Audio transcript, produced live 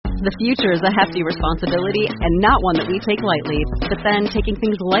The future is a hefty responsibility and not one that we take lightly. But then, taking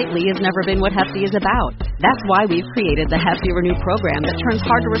things lightly has never been what Hefty is about. That's why we've created the Hefty Renew program that turns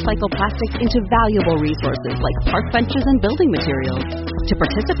hard-to-recycle plastics into valuable resources like park benches and building materials. To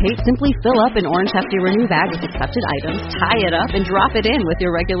participate, simply fill up an orange Hefty Renew bag with accepted items, tie it up, and drop it in with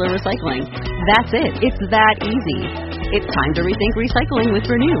your regular recycling. That's it. It's that easy. It's time to rethink recycling with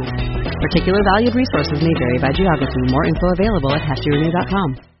Renew. Particular valued resources may vary by geography. More info available at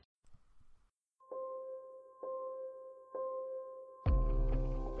heftyrenew.com.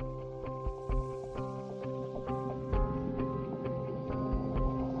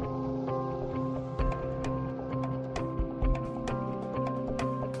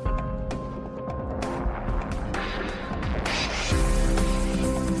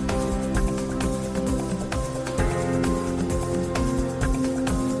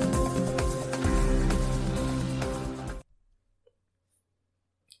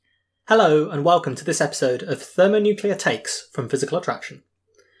 Hello and welcome to this episode of Thermonuclear Takes from Physical Attraction.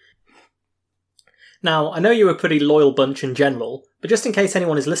 Now, I know you're a pretty loyal bunch in general, but just in case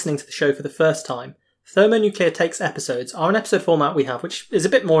anyone is listening to the show for the first time, Thermonuclear Takes episodes are an episode format we have which is a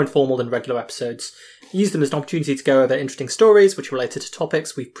bit more informal than regular episodes. We use them as an opportunity to go over interesting stories which are related to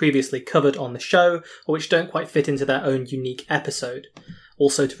topics we've previously covered on the show or which don't quite fit into their own unique episode.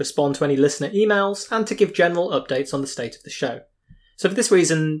 Also to respond to any listener emails and to give general updates on the state of the show. So for this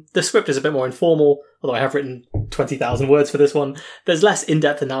reason, the script is a bit more informal, although I have written 20,000 words for this one. There's less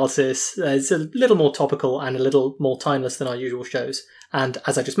in-depth analysis, it's a little more topical and a little more timeless than our usual shows. And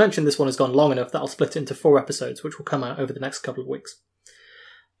as I just mentioned, this one has gone long enough that I'll split it into 4 episodes, which will come out over the next couple of weeks.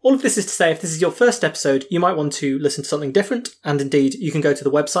 All of this is to say, if this is your first episode, you might want to listen to something different, and indeed, you can go to the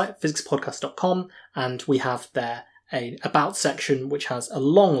website, physicspodcast.com, and we have there an About section which has a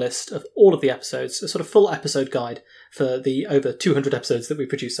long list of all of the episodes, a sort of full episode guide for the over 200 episodes that we've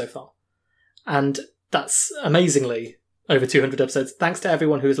produced so far. And that's amazingly over 200 episodes, thanks to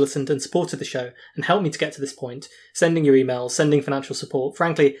everyone who has listened and supported the show and helped me to get to this point, sending your emails, sending financial support.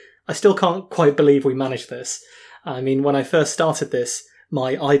 Frankly, I still can't quite believe we managed this. I mean, when I first started this,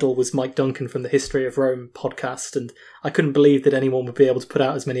 my idol was Mike Duncan from the History of Rome podcast, and I couldn't believe that anyone would be able to put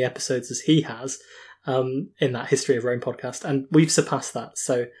out as many episodes as he has. In that History of Rome podcast, and we've surpassed that,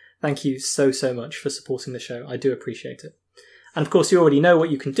 so thank you so much for supporting the show. I do appreciate it. And of course, you already know what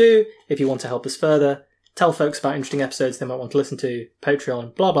you can do if you want to help us further. Tell folks about interesting episodes they might want to listen to,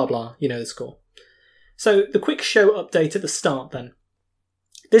 Patreon, blah blah blah, you know the score. So the quick show update at the start then.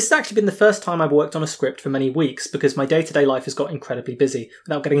 This has actually been the first time I've worked on a script for many weeks because my day-to-day life has got incredibly busy.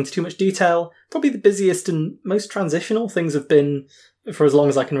 Without getting into too much detail, probably the busiest and most transitional things have been for as long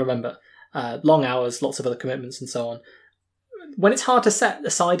as I can remember. Long hours, lots of other commitments and so on. When it's hard to set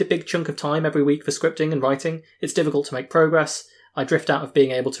aside a big chunk of time every week for scripting and writing, it's difficult to make progress. I drift out of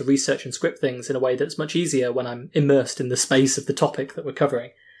being able to research and script things in a way that's much easier when I'm immersed in the space of the topic that we're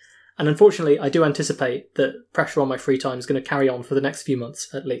covering. And unfortunately, I do anticipate that pressure on my free time is going to carry on for the next few months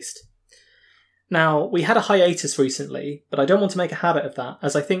at least. Now, we had a hiatus recently, but I don't want to make a habit of that,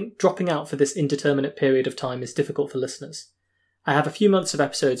 as I think dropping out for this indeterminate period of time is difficult for listeners. I have a few months of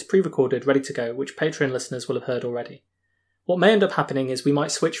episodes pre-recorded ready to go, which Patreon listeners will have heard already. What may end up happening is we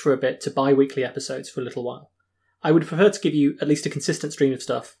might switch for a bit to bi-weekly episodes for a little while. I would prefer to give you at least a consistent stream of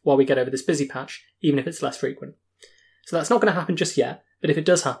stuff while we get over this busy patch, even if it's less frequent. So that's not going to happen just yet, but if it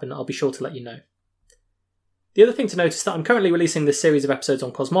does happen, I'll be sure to let you know. The other thing to note is that I'm currently releasing this series of episodes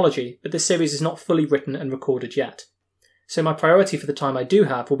on cosmology, but this series is not fully written and recorded yet. So my priority for the time I do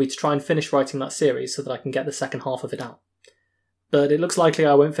have will be to try and finish writing that series so that I can get the second half of it out. But it looks likely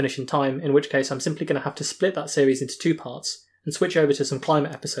I won't finish in time, in which case I'm simply going to have to split that series into 2 parts and switch over to some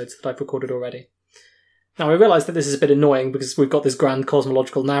climate episodes that I've recorded already. Now I realise that this is a bit annoying because we've got this grand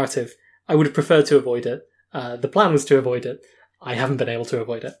cosmological narrative. I would have preferred to avoid it. The plan was to avoid it. I haven't been able to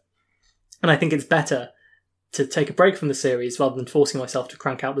avoid it. And I think it's better to take a break from the series rather than forcing myself to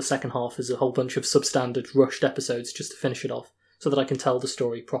crank out the second half as a whole bunch of substandard, rushed episodes just to finish it off, so that I can tell the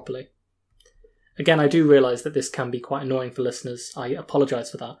story properly. Again, I do realise that this can be quite annoying for listeners. I apologise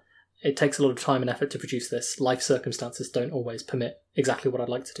for that. It takes a lot of time and effort to produce this. Life circumstances don't always permit exactly what I'd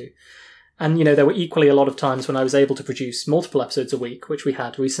like to do. And, there were equally a lot of times when I was able to produce multiple episodes a week, which we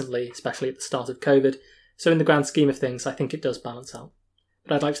had recently, especially at the start of COVID. So in the grand scheme of things, I think it does balance out.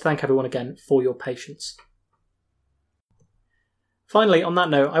 But I'd like to thank everyone again for your patience. Finally, on that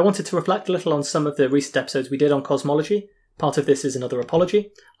note, I wanted to reflect a little on some of the recent episodes we did on cosmology. Part of this is another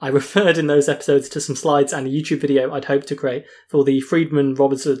apology. I referred in those episodes to some slides and a YouTube video I'd hoped to create for the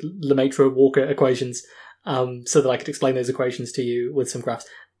Friedmann-Robertson-Lemaitre-Walker equations, so that I could explain those equations to you with some graphs.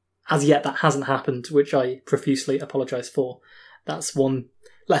 As yet, that hasn't happened, which I profusely apologise for. That's one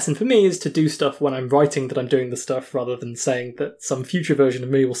lesson for me is to do stuff when I'm writing that I'm doing the stuff, rather than saying that some future version of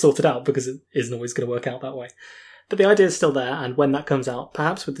me will sort it out, because it isn't always going to work out that way. But the idea is still there, and when that comes out,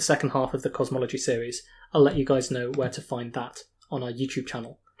 perhaps with the second half of the Cosmology series, I'll let you guys know where to find that on our YouTube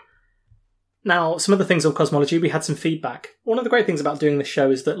channel. Now, some other things on cosmology, we had some feedback. One of the great things about doing this show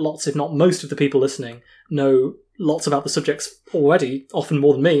is that lots, if not most of the people listening, know lots about the subjects already, often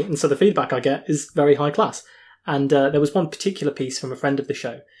more than me, and so the feedback I get is very high class. And there was one particular piece from a friend of the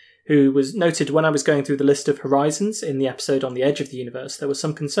show, who was noted when I was going through the list of horizons in the episode on the edge of the universe, there were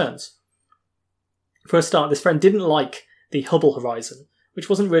some concerns. For a start, this friend didn't like the Hubble horizon, which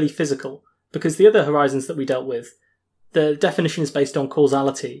wasn't really physical, because the other horizons that we dealt with, the definition is based on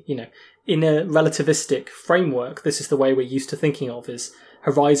causality. In a relativistic framework, this is the way we're used to thinking of, is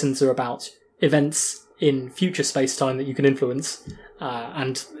horizons are about events in future space-time that you can influence,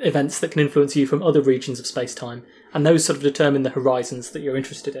 and events that can influence you from other regions of space-time, and those sort of determine the horizons that you're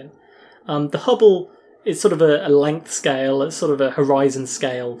interested in. The Hubble is sort of a length scale, it's sort of a horizon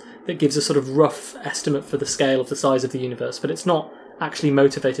scale that gives a sort of rough estimate for the scale of the size of the universe, but it's not actually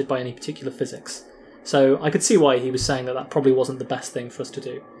motivated by any particular physics. So I could see why he was saying that probably wasn't the best thing for us to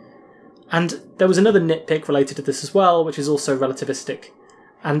do. And there was another nitpick related to this as well, which is also relativistic.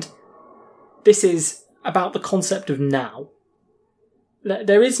 And this is about the concept of now.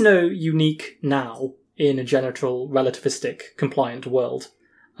 There is no unique now in a general relativistic compliant world.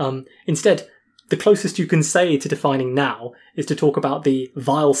 Instead, the closest you can say to defining now is to talk about the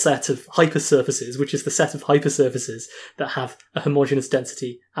Weyl set of hypersurfaces, which is the set of hypersurfaces that have a homogeneous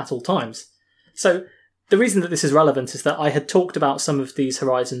density at all times. So the reason that this is relevant is that I had talked about some of these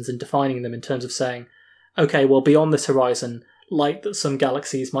horizons and defining them in terms of saying, okay, well, beyond this horizon, light that some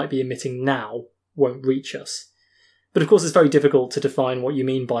galaxies might be emitting now won't reach us. But of course, it's very difficult to define what you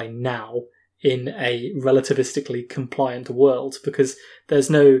mean by now in a relativistically compliant world, because there's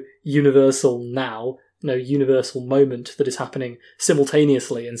no universal now, no universal moment that is happening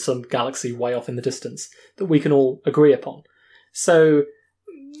simultaneously in some galaxy way off in the distance that we can all agree upon. So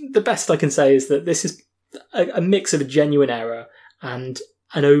the best I can say is that this is a mix of a genuine error and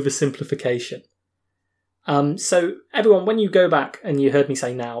an oversimplification. So everyone, when you go back and you heard me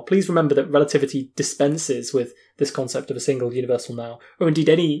say now, please remember that relativity dispenses with this concept of a single universal now, or indeed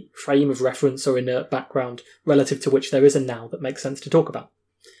any frame of reference or inert background relative to which there is a now that makes sense to talk about.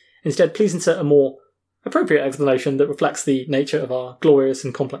 Instead, please insert a more appropriate explanation that reflects the nature of our glorious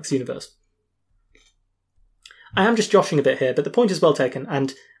and complex universe. I am just joshing a bit here, but the point is well taken,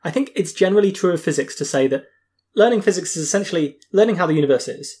 and I think it's generally true of physics to say that learning physics is essentially learning how the universe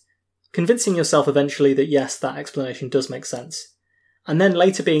is, convincing yourself eventually that yes, that explanation does make sense, and then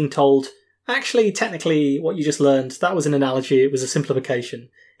later being told, actually, technically, what you just learned, that was an analogy, it was a simplification.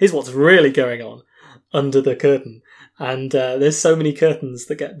 Here's what's really going on under the curtain. And there's so many curtains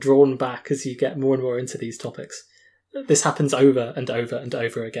that get drawn back as you get more and more into these topics. This happens over and over and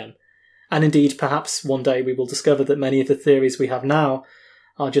over again. And indeed, perhaps one day we will discover that many of the theories we have now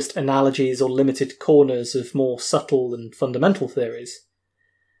are just analogies or limited corners of more subtle and fundamental theories.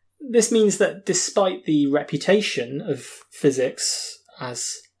 This means that despite the reputation of physics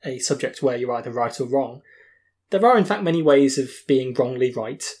as a subject where you're either right or wrong, there are in fact many ways of being wrongly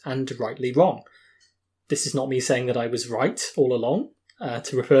right and rightly wrong. This is not me saying that I was right all along,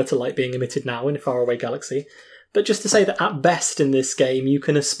 to refer to light being emitted now in a faraway galaxy, but just to say that at best in this game you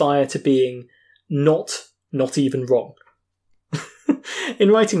can aspire to being not even wrong. In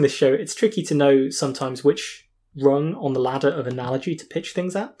writing this show, it's tricky to know sometimes which rung on the ladder of analogy to pitch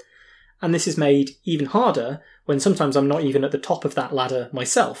things at, and this is made even harder when sometimes I'm not even at the top of that ladder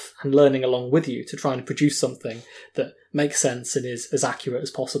myself and learning along with you to try and produce something that makes sense and is as accurate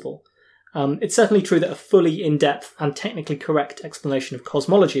as possible. It's certainly true that a fully in-depth and technically correct explanation of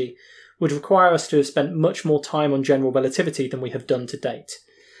cosmology would require us to have spent much more time on general relativity than we have done to date.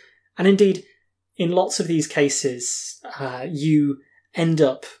 And indeed, in lots of these cases, you end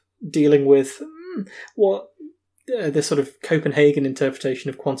up dealing with what the sort of Copenhagen interpretation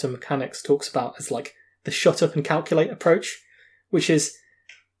of quantum mechanics talks about as like the shut up and calculate approach, which is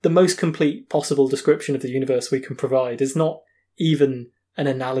the most complete possible description of the universe we can provide. Is not even an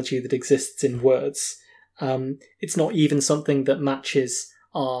analogy that exists in words. It's not even something that matches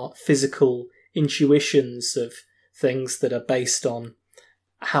our physical intuitions of things that are based on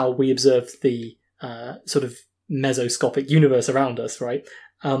how we observe the sort of mesoscopic universe around us, right?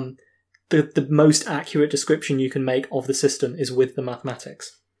 The most accurate description you can make of the system is with the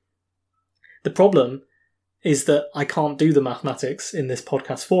mathematics. The problem is that I can't do the mathematics in this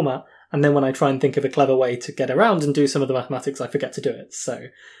podcast format, and then when I try and think of a clever way to get around and do some of the mathematics, I forget to do it. So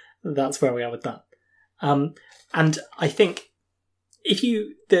that's where we are with that. And I think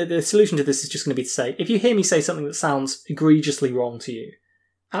the solution to this is just going to be to say, if you hear me say something that sounds egregiously wrong to you,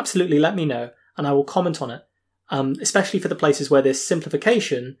 absolutely let me know, and I will comment on it, especially for the places where this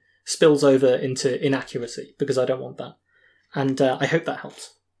simplification spills over into inaccuracy, because I don't want that. And I hope that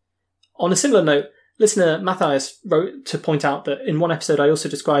helps. On a similar note, listener Matthias wrote to point out that in one episode I also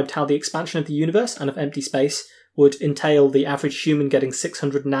described how the expansion of the universe and of empty space would entail the average human getting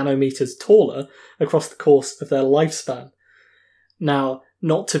 600 nanometers taller across the course of their lifespan. Now,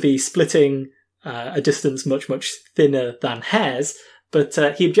 not to be splitting a distance much, much thinner than hairs, but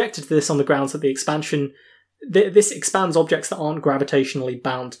he objected to this on the grounds that the expansion... This expands objects that aren't gravitationally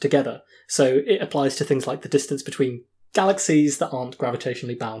bound together. So it applies to things like the distance between galaxies that aren't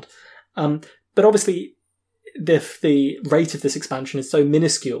gravitationally bound. But obviously, the rate of this expansion is so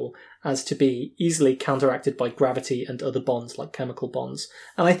minuscule as to be easily counteracted by gravity and other bonds like chemical bonds.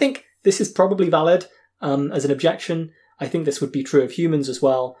 And I think this is probably valid as an objection. I think this would be true of humans as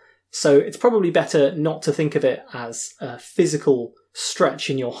well. So it's probably better not to think of it as a physical stretch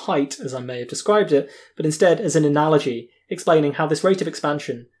in your height, as I may have described it, but instead as an analogy explaining how this rate of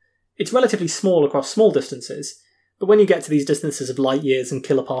expansion, it's relatively small across small distances, but when you get to these distances of light years and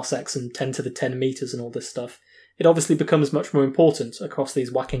kiloparsecs and 10 to the 10 meters and all this stuff, it obviously becomes much more important across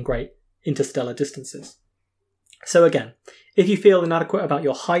these whacking great interstellar distances. So again, if you feel inadequate about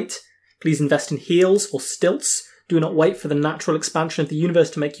your height, please invest in heels or stilts. Do not wait for the natural expansion of the universe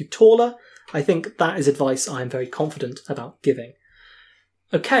to make you taller. I think that is advice I am very confident about giving.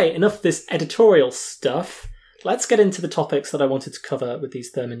 Okay, enough of this editorial stuff. Let's get into the topics that I wanted to cover with these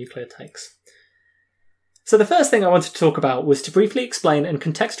thermonuclear takes. So the first thing I wanted to talk about was to briefly explain and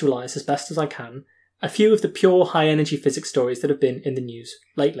contextualise as best as I can a few of the pure high-energy physics stories that have been in the news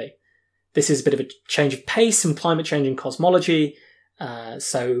lately. This is a bit of a change of pace from climate change and cosmology,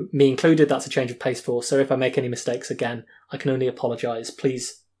 so me included, that's a change of pace for, so if I make any mistakes again, I can only apologise.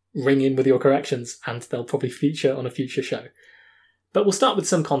 Please ring in with your corrections, and they'll probably feature on a future show. But we'll start with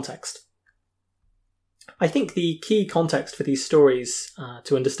some context. I think the key context for these stories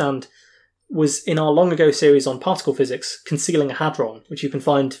to understand was in our long ago series on particle physics, Concealing a Hadron, which you can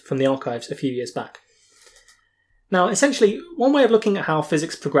find from the archives a few years back. Now, essentially, one way of looking at how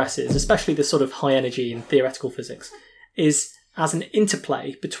physics progresses, especially the sort of high energy and theoretical physics, is as an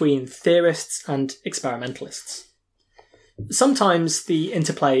interplay between theorists and experimentalists. Sometimes the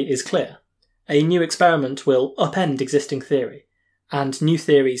interplay is clear. A new experiment will upend existing theory, and new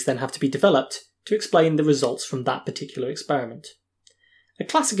theories then have to be developed to explain the results from that particular experiment. A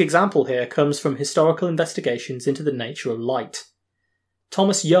classic example here comes from historical investigations into the nature of light.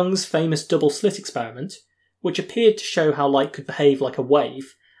 Thomas Young's famous double-slit experiment, which appeared to show how light could behave like a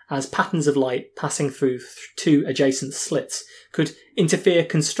wave, as patterns of light passing through two adjacent slits could interfere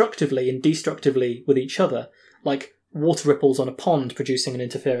constructively and destructively with each other, like water ripples on a pond producing an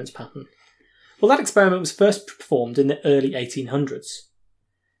interference pattern. Well, that experiment was first performed in the early 1800s.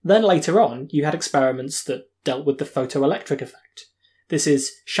 Then later on, you had experiments that dealt with the photoelectric effect. This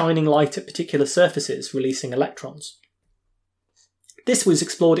is shining light at particular surfaces, releasing electrons. This was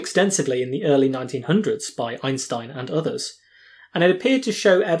explored extensively in the early 1900s by Einstein and others, and it appeared to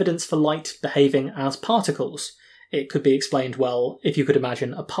show evidence for light behaving as particles. It could be explained well if you could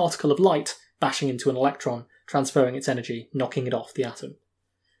imagine a particle of light bashing into an electron, transferring its energy, knocking it off the atom.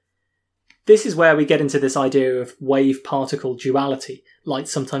 This is where we get into this idea of wave-particle duality, light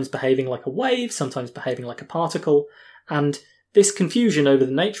sometimes behaving like a wave, sometimes behaving like a particle, and this confusion over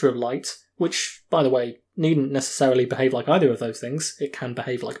the nature of light, which, by the way, needn't necessarily behave like either of those things, it can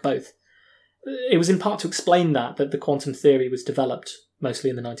behave like both. It was in part to explain that the quantum theory was developed, mostly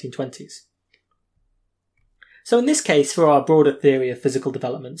in the 1920s. So in this case, for our broader theory of physical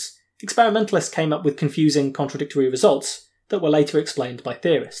developments, experimentalists came up with confusing, contradictory results that were later explained by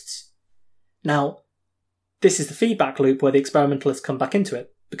theorists. Now, this is the feedback loop where the experimentalists come back into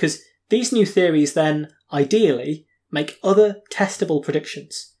it, because these new theories then, ideally, make other testable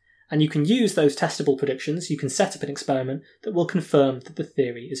predictions, and you can use those testable predictions, you can set up an experiment that will confirm that the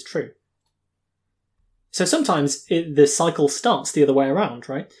theory is true. So sometimes the cycle starts the other way around,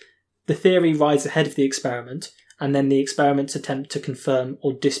 right? The theory rides ahead of the experiment, and then the experiments attempt to confirm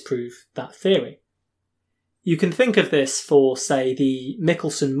or disprove that theory. You can think of this for, say, the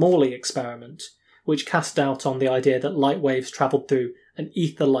Michelson-Morley experiment, which cast doubt on the idea that light waves travelled through an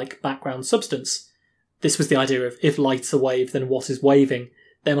ether-like background substance. This was the idea of, if light's a wave, then what is waving?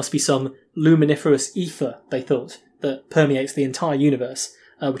 There must be some luminiferous ether, they thought, that permeates the entire universe,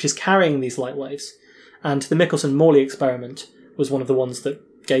 which is carrying these light waves. And the Michelson-Morley experiment was one of the ones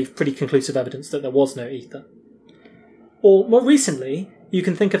that gave pretty conclusive evidence that there was no ether. Or, more recently, you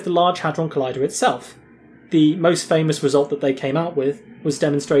can think of the Large Hadron Collider itself. The most famous result that they came out with was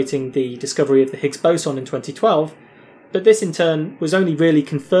demonstrating the discovery of the Higgs boson in 2012, but this in turn was only really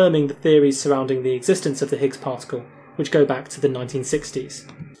confirming the theories surrounding the existence of the Higgs particle, which go back to the 1960s.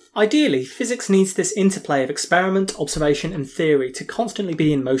 Ideally, physics needs this interplay of experiment, observation, and theory to constantly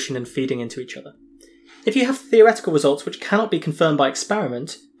be in motion and feeding into each other. If you have theoretical results which cannot be confirmed by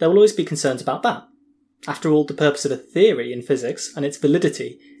experiment, there will always be concerns about that. After all, the purpose of a theory in physics, and its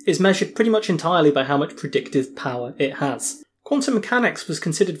validity, is measured pretty much entirely by how much predictive power it has. Quantum mechanics was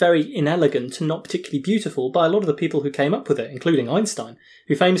considered very inelegant and not particularly beautiful by a lot of the people who came up with it, including Einstein,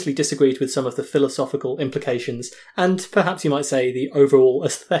 who famously disagreed with some of the philosophical implications and, perhaps you might say, the overall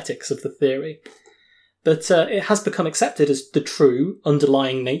aesthetics of the theory. But it has become accepted as the true,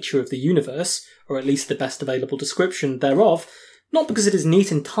 underlying nature of the universe, or at least the best available description thereof, not because it is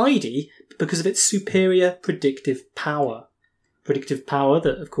neat and tidy, but because of its superior predictive power. Predictive power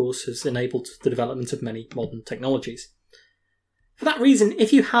that, of course, has enabled the development of many modern technologies. For that reason,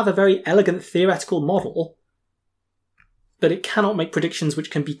 if you have a very elegant theoretical model, but it cannot make predictions which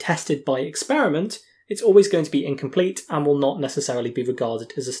can be tested by experiment, it's always going to be incomplete and will not necessarily be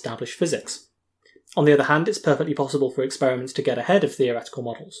regarded as established physics. On the other hand, it's perfectly possible for experiments to get ahead of theoretical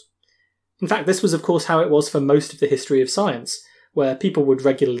models. In fact, this was of course how it was for most of the history of science, where people would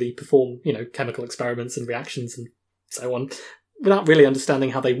regularly perform, chemical experiments and reactions and so on, without really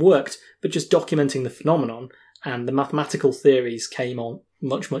understanding how they worked, but just documenting the phenomenon, and the mathematical theories came on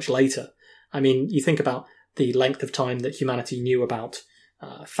much, much later. I mean, you think about the length of time that humanity knew about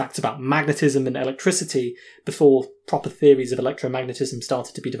facts about magnetism and electricity before proper theories of electromagnetism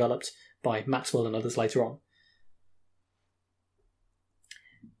started to be developed by Maxwell and others later on.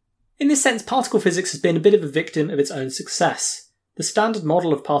 In this sense, particle physics has been a bit of a victim of its own success. The standard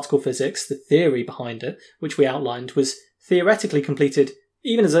model of particle physics, the theory behind it, which we outlined, was theoretically completed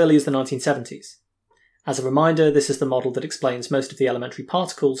even as early as the 1970s. As a reminder, this is the model that explains most of the elementary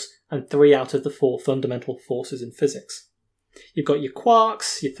particles and 3 out of the 4 fundamental forces in physics. You've got your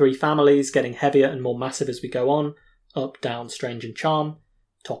quarks, your 3 families, getting heavier and more massive as we go on, up, down, strange and charm,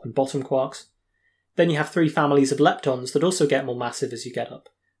 top and bottom quarks. Then you have 3 families of leptons that also get more massive as you get up.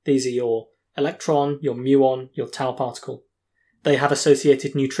 These are your electron, your muon, your tau particle. They have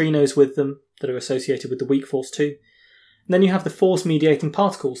associated neutrinos with them that are associated with the weak force too. And then you have the force-mediating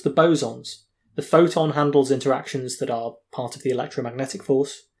particles, the bosons. The photon handles interactions that are part of the electromagnetic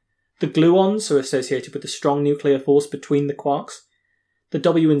force. The gluons are associated with the strong nuclear force between the quarks. The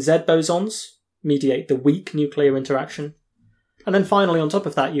W and Z bosons mediate the weak nuclear interaction. And then finally, on top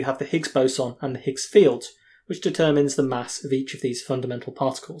of that, you have the Higgs boson and the Higgs field, which determines the mass of each of these fundamental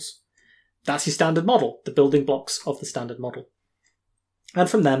particles. That's your standard model, the building blocks of the standard model. And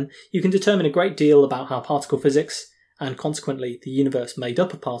from them, you can determine a great deal about how particle physics, and consequently the universe made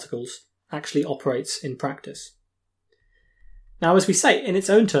up of particles, actually operates in practice. Now, as we say, in its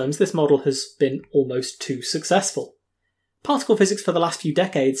own terms, this model has been almost too successful. Particle physics for the last few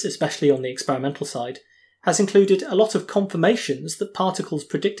decades, especially on the experimental side, has included a lot of confirmations that particles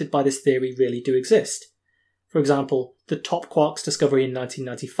predicted by this theory really do exist. For example, the top quarks discovery in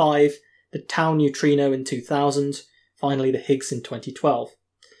 1995, the tau neutrino in 2000, finally the Higgs in 2012.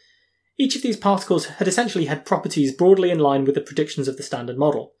 Each of these particles had essentially had properties broadly in line with the predictions of the standard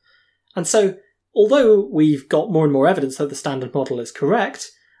model. And so, although we've got more and more evidence that the standard model is correct,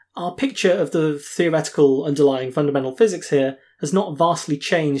 our picture of the theoretical underlying fundamental physics here has not vastly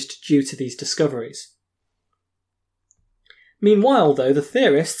changed due to these discoveries. Meanwhile, though, the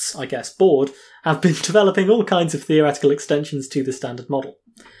theorists, I guess bored, have been developing all kinds of theoretical extensions to the standard model.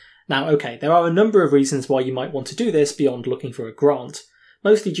 Now, okay, there are a number of reasons why you might want to do this beyond looking for a grant,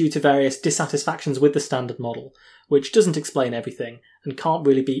 mostly due to various dissatisfactions with the standard model, which doesn't explain everything and can't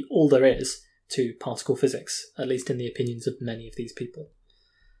really be all there is to particle physics, at least in the opinions of many of these people.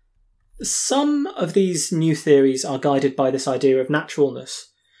 Some of these new theories are guided by this idea of naturalness.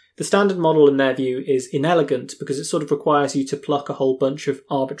 The standard model, in their view, is inelegant because it sort of requires you to pluck a whole bunch of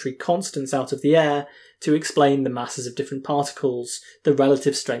arbitrary constants out of the air to explain the masses of different particles, the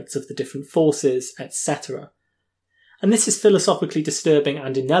relative strengths of the different forces, etc. And this is philosophically disturbing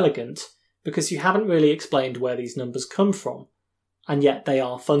and inelegant because you haven't really explained where these numbers come from, and yet they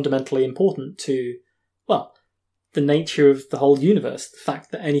are fundamentally important to, well, the nature of the whole universe, the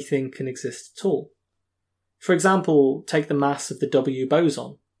fact that anything can exist at all. For example, take the mass of the W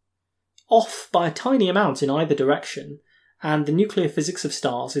boson. Off by a tiny amount in either direction, and the nuclear physics of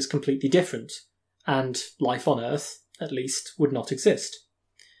stars is completely different, and life on Earth, at least, would not exist.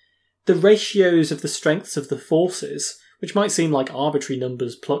 The ratios of the strengths of the forces, which might seem like arbitrary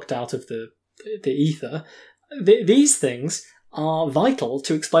numbers plucked out of the ether, these things are vital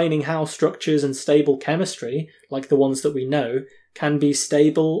to explaining how structures and stable chemistry, like the ones that we know, can be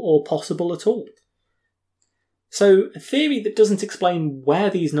stable or possible at all. So a theory that doesn't explain where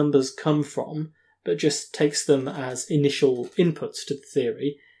these numbers come from, but just takes them as initial inputs to the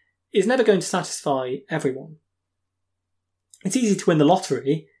theory, is never going to satisfy everyone. It's easy to win the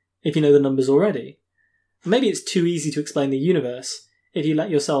lottery if you know the numbers already. Maybe it's too easy to explain the universe if you let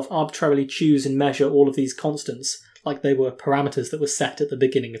yourself arbitrarily choose and measure all of these constants like they were parameters that were set at the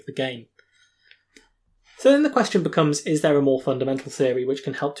beginning of the game. So then the question becomes, is there a more fundamental theory which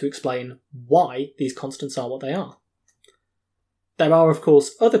can help to explain why these constants are what they are? There are, of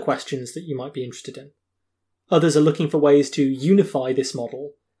course, other questions that you might be interested in. Others are looking for ways to unify this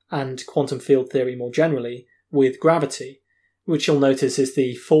model, and quantum field theory more generally, with gravity, which you'll notice is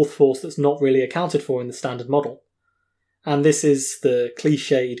the fourth force that's not really accounted for in the standard model. And this is the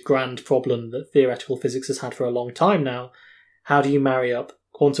cliched grand problem that theoretical physics has had for a long time now. How do you marry up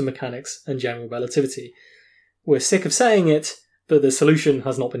quantum mechanics and general relativity? We're sick of saying it, but the solution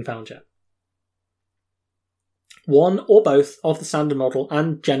has not been found yet. One or both of the standard model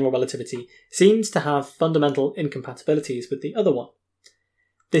and general relativity seems to have fundamental incompatibilities with the other one.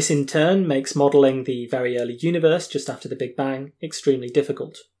 This in turn makes modelling the very early universe just after the Big Bang extremely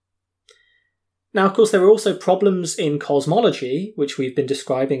difficult. Now, of course, there are also problems in cosmology, which we've been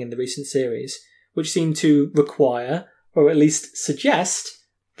describing in the recent series, which seem to require, or at least suggest,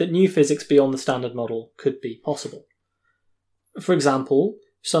 that new physics beyond the standard model could be possible. For example,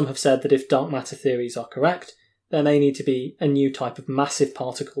 some have said that if dark matter theories are correct, there may need to be a new type of massive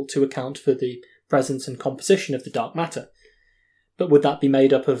particle to account for the presence and composition of the dark matter. But would that be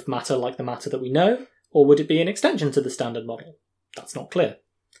made up of matter like the matter that we know, or would it be an extension to the standard model? That's not clear.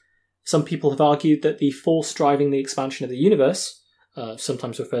 Some people have argued that the force driving the expansion of the universe,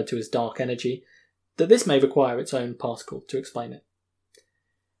 sometimes referred to as dark energy, that this may require its own particle to explain it.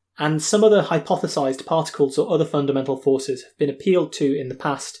 And some other hypothesized particles or other fundamental forces have been appealed to in the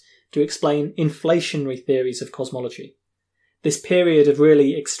past to explain inflationary theories of cosmology. This period of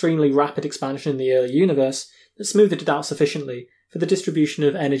really extremely rapid expansion in the early universe that smoothed it out sufficiently for the distribution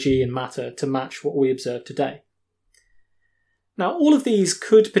of energy and matter to match what we observe today. Now, all of these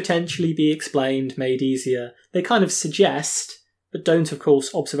could potentially be explained, made easier. They kind of suggest, but don't of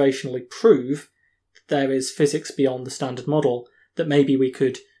course observationally prove, that there is physics beyond the standard model that maybe we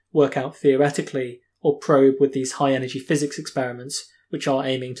could work out theoretically or probe with these high-energy physics experiments which are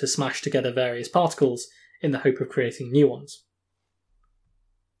aiming to smash together various particles in the hope of creating new ones.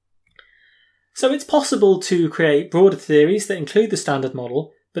 So it's possible to create broader theories that include the standard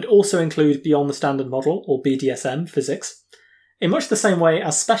model, but also include beyond the standard model, or BDSM, physics, in much the same way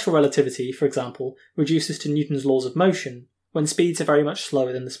as special relativity, for example, reduces to Newton's laws of motion when speeds are very much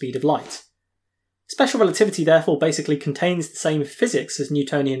slower than the speed of light. Special relativity therefore basically contains the same physics as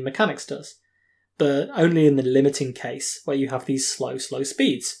Newtonian mechanics does, but only in the limiting case, where you have these slow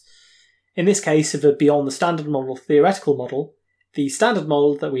speeds. In this case of a beyond the standard model theoretical model, the standard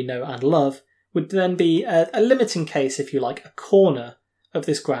model that we know and love would then be a limiting case, if you like, a corner of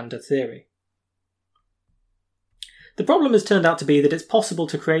this grander theory. The problem has turned out to be that it's possible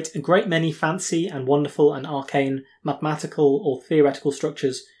to create a great many fancy and wonderful and arcane mathematical or theoretical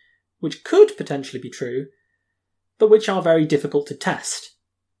structures which could potentially be true, but which are very difficult to test.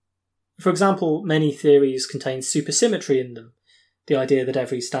 For example, many theories contain supersymmetry in them, the idea that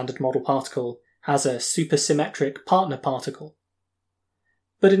every standard model particle has a supersymmetric partner particle.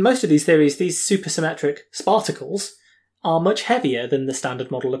 But in most of these theories, these supersymmetric sparticles are much heavier than the standard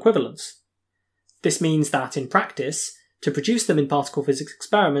model equivalents. This means that, in practice, to produce them in particle physics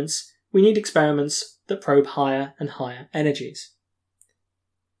experiments, we need experiments that probe higher and higher energies.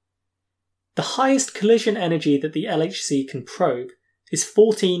 The highest collision energy that the LHC can probe is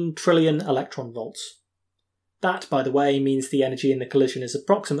 14 trillion electron volts. That, by the way, means the energy in the collision is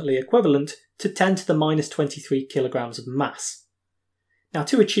approximately equivalent to 10 to the minus 23 kilograms of mass. Now,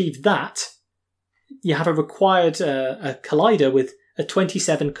 to achieve that, you have a required a collider with a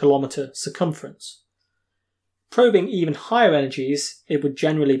 27-kilometre circumference. Probing even higher energies, it would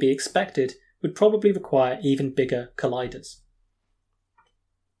generally be expected, would probably require even bigger colliders.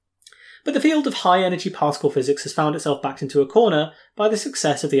 But the field of high-energy particle physics has found itself backed into a corner by the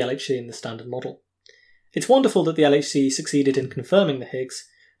success of the LHC in the standard model. It's wonderful that the LHC succeeded in confirming the Higgs,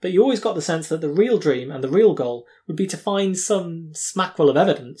 but you always got the sense that the real dream and the real goal would be to find some smackwell of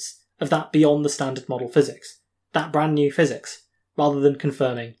evidence of that beyond the standard model physics, that brand new physics, rather than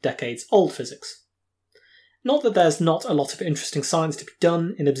confirming decades-old physics. Not that there's not a lot of interesting science to be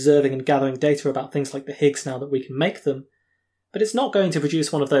done in observing and gathering data about things like the Higgs now that we can make them, but it's not going to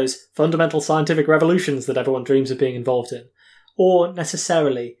produce one of those fundamental scientific revolutions that everyone dreams of being involved in, or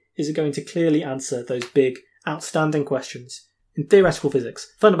necessarily is it going to clearly answer those big, outstanding questions in theoretical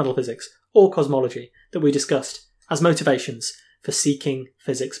physics, fundamental physics, or cosmology that we discussed as motivations for seeking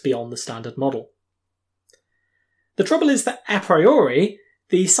physics beyond the standard model? The trouble is that a priori,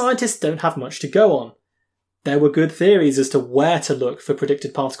 the scientists don't have much to go on. There were good theories as to where to look for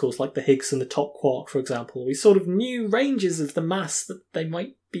predicted particles like the Higgs and the top quark, for example. We sort of knew ranges of the mass that they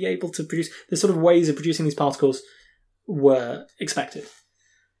might be able to produce. The sort of ways of producing these particles were expected.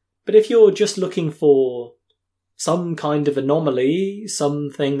 But if you're just looking for some kind of anomaly,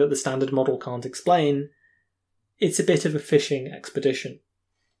 something that the standard model can't explain, it's a bit of a fishing expedition.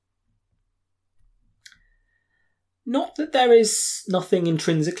 Not that there is nothing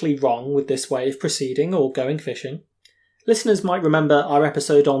intrinsically wrong with this way of proceeding or going fishing. Listeners might remember our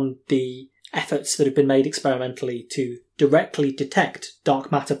episode on the efforts that have been made experimentally to directly detect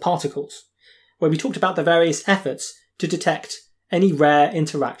dark matter particles, where we talked about the various efforts to detect any rare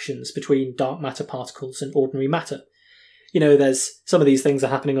interactions between dark matter particles and ordinary matter. There's some of these things are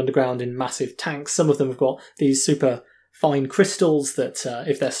happening underground in massive tanks. Some of them have got these super fine crystals that,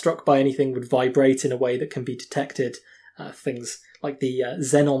 if they're struck by anything, would vibrate in a way that can be detected. Things like the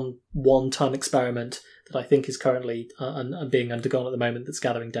Xenon 1-ton experiment that I think is currently being undergone at the moment that's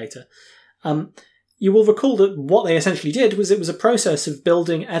gathering data. You will recall that what they essentially did was it was a process of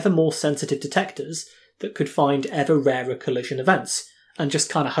building ever more sensitive detectors that could find ever rarer collision events, and just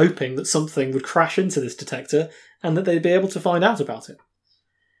kind of hoping that something would crash into this detector and that they'd be able to find out about it.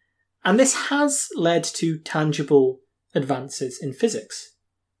 And this has led to tangible advances in physics.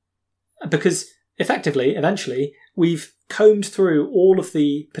 Because, effectively, eventually, we've combed through all of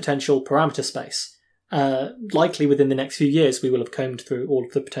the potential parameter space. Likely within the next few years, we will have combed through all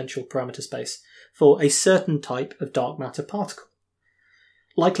of the potential parameter space for a certain type of dark matter particle.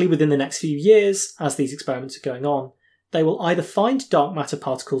 Likely within the next few years, as these experiments are going on, they will either find dark matter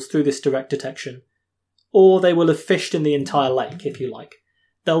particles through this direct detection, or they will have fished in the entire lake, if you like.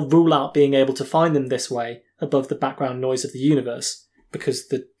 They'll rule out being able to find them this way above the background noise of the universe, because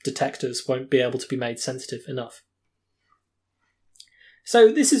the detectors won't be able to be made sensitive enough.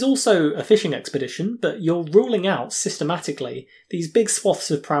 So this is also a fishing expedition, but you're ruling out systematically these big swaths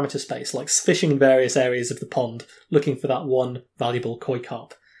of parameter space, like fishing in various areas of the pond, looking for that one valuable koi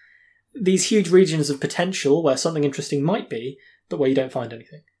carp. These huge regions of potential where something interesting might be, but where you don't find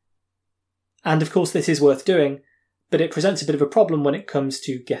anything. And of course this is worth doing, but it presents a bit of a problem when it comes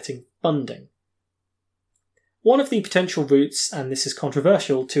to getting funding. One of the potential routes, and this is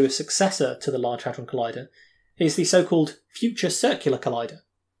controversial, to a successor to the Large Hadron Collider is the so-called Future Circular Collider.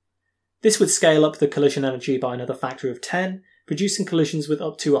 This would scale up the collision energy by another factor of 10, producing collisions with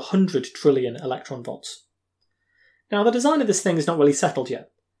up to 100 trillion electron volts. Now, the design of this thing is not really settled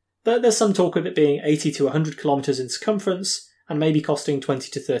yet, but there's some talk of it being 80 to 100 kilometres in circumference and maybe costing 20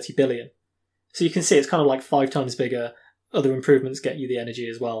 to 30 billion. So you can see it's kind of like 5 times bigger. Other improvements get you the energy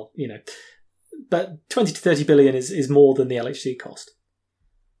as well, But 20 to 30 billion is more than the LHC cost.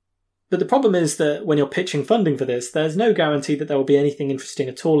 But the problem is that when you're pitching funding for this, there's no guarantee that there will be anything interesting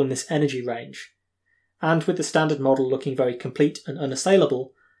at all in this energy range. And with the standard model looking very complete and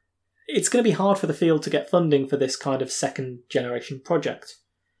unassailable, it's going to be hard for the field to get funding for this kind of second-generation project.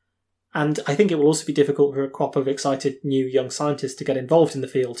 And I think it will also be difficult for a crop of excited new young scientists to get involved in the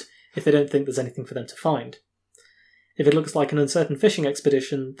field if they don't think there's anything for them to find. If it looks like an uncertain fishing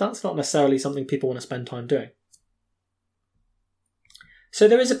expedition, that's not necessarily something people want to spend time doing. So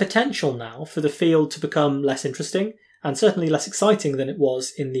there is a potential now for the field to become less interesting, and certainly less exciting than it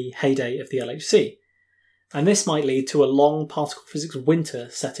was in the heyday of the LHC. And this might lead to a long particle physics winter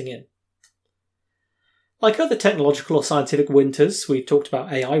setting in. Like other technological or scientific winters, we've talked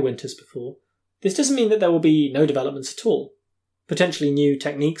about AI winters before, this doesn't mean that there will be no developments at all. Potentially new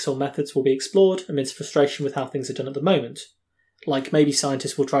techniques or methods will be explored amidst frustration with how things are done at the moment. Like maybe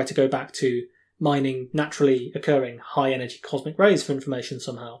scientists will try to go back to mining naturally occurring high-energy cosmic rays for information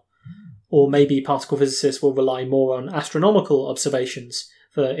somehow. Or maybe particle physicists will rely more on astronomical observations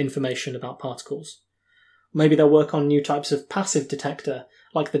for information about particles. Maybe they'll work on new types of passive detector,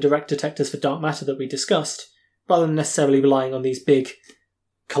 like the direct detectors for dark matter that we discussed, rather than necessarily relying on these big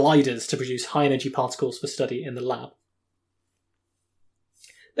colliders to produce high-energy particles for study in the lab.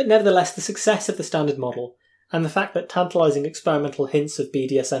 But nevertheless, the success of the standard model, and the fact that tantalising experimental hints of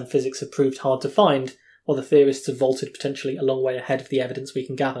BDSM physics have proved hard to find, while the theorists have vaulted potentially a long way ahead of the evidence we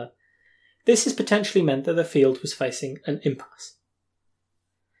can gather, this has potentially meant that the field was facing an impasse.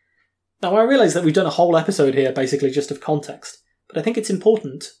 Now, I realise that we've done a whole episode here basically just of context, but I think it's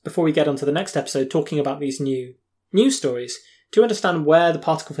important, before we get on to the next episode talking about these new news stories, to understand where the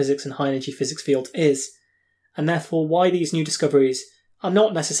particle physics and high-energy physics field is, and therefore why these new discoveries are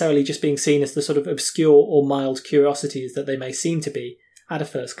not necessarily just being seen as the sort of obscure or mild curiosities that they may seem to be at a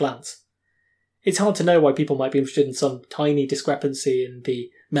first glance. It's hard to know why people might be interested in some tiny discrepancy in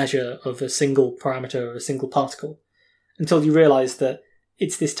the measure of a single parameter or a single particle, until you realise that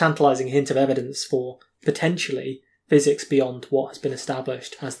it's this tantalising hint of evidence for, potentially, physics beyond what has been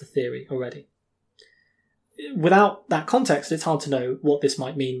established as the theory already. Without that context, it's hard to know what this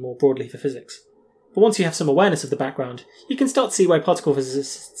might mean more broadly for physics. But once you have some awareness of the background, you can start to see why particle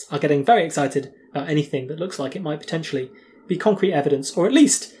physicists are getting very excited about anything that looks like it might potentially be concrete evidence, or at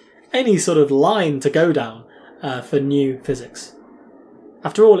least any sort of line to go down for new physics.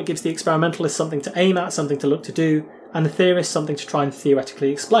 After all, it gives the experimentalist something to aim at, something to look to do, and the theorist something to try and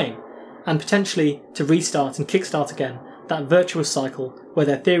theoretically explain, and potentially to restart and kickstart again that virtuous cycle where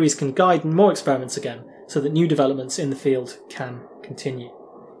their theories can guide more experiments again, so that new developments in the field can continue.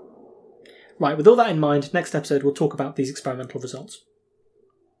 Right, with all that in mind, next episode we'll talk about these experimental results.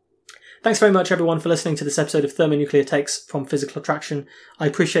 Thanks very much everyone for listening to this episode of Thermonuclear Takes from Physical Attraction. I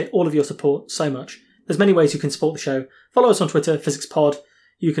appreciate all of your support so much. There's many ways you can support the show. Follow us on Twitter, PhysicsPod.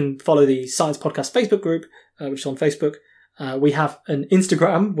 You can follow the Science Podcast Facebook group, which is on Facebook. We have an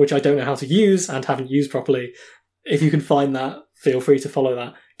Instagram, which I don't know how to use and haven't used properly. If you can find that, feel free to follow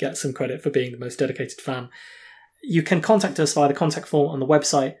that. Get some credit for being the most dedicated fan. You can contact us via the contact form on the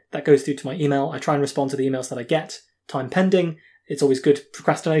website. That goes through to my email. I try and respond to the emails that I get, time pending. It's always good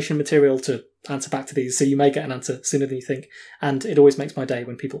procrastination material to answer back to these, so you may get an answer sooner than you think. And it always makes my day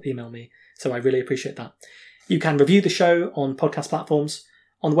when people email me, so I really appreciate that. You can review the show on podcast platforms.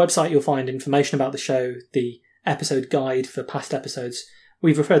 On the website, you'll find information about the show, the episode guide for past episodes.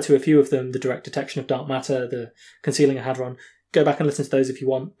 We've referred to a few of them, the direct detection of dark matter, the concealing a hadron. Go back and listen to those if you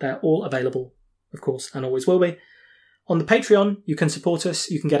want. They're all available, of course, and always will be. On the Patreon, you can support us.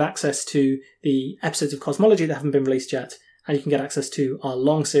 You can get access to the episodes of Cosmology that haven't been released yet, and you can get access to our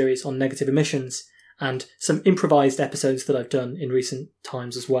long series on negative emissions and some improvised episodes that I've done in recent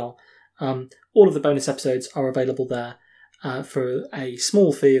times as well. All of the bonus episodes are available there for a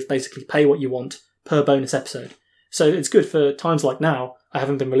small fee of basically pay what you want per bonus episode. So it's good for times like now. I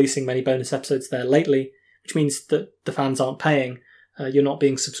haven't been releasing many bonus episodes there lately, which means that the fans aren't paying. You're not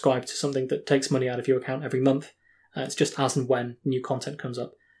being subscribed to something that takes money out of your account every month. It's just as and when new content comes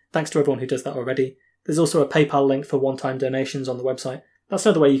up. Thanks to everyone who does that already. There's also a PayPal link for one-time donations on the website. That's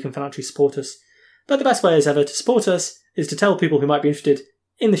another way you can financially support us. But the best way as ever to support us is to tell people who might be interested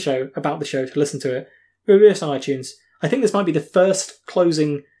in the show, about the show, to listen to it. Review us on iTunes. I think this might be the first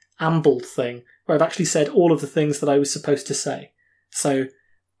closing ambled thing where I've actually said all of the things that I was supposed to say. So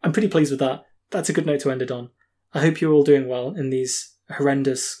I'm pretty pleased with that. That's a good note to end it on. I hope you're all doing well in these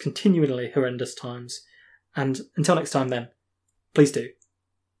horrendous, continually horrendous times. And until next time then, please do.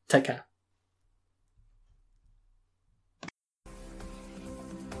 Take care.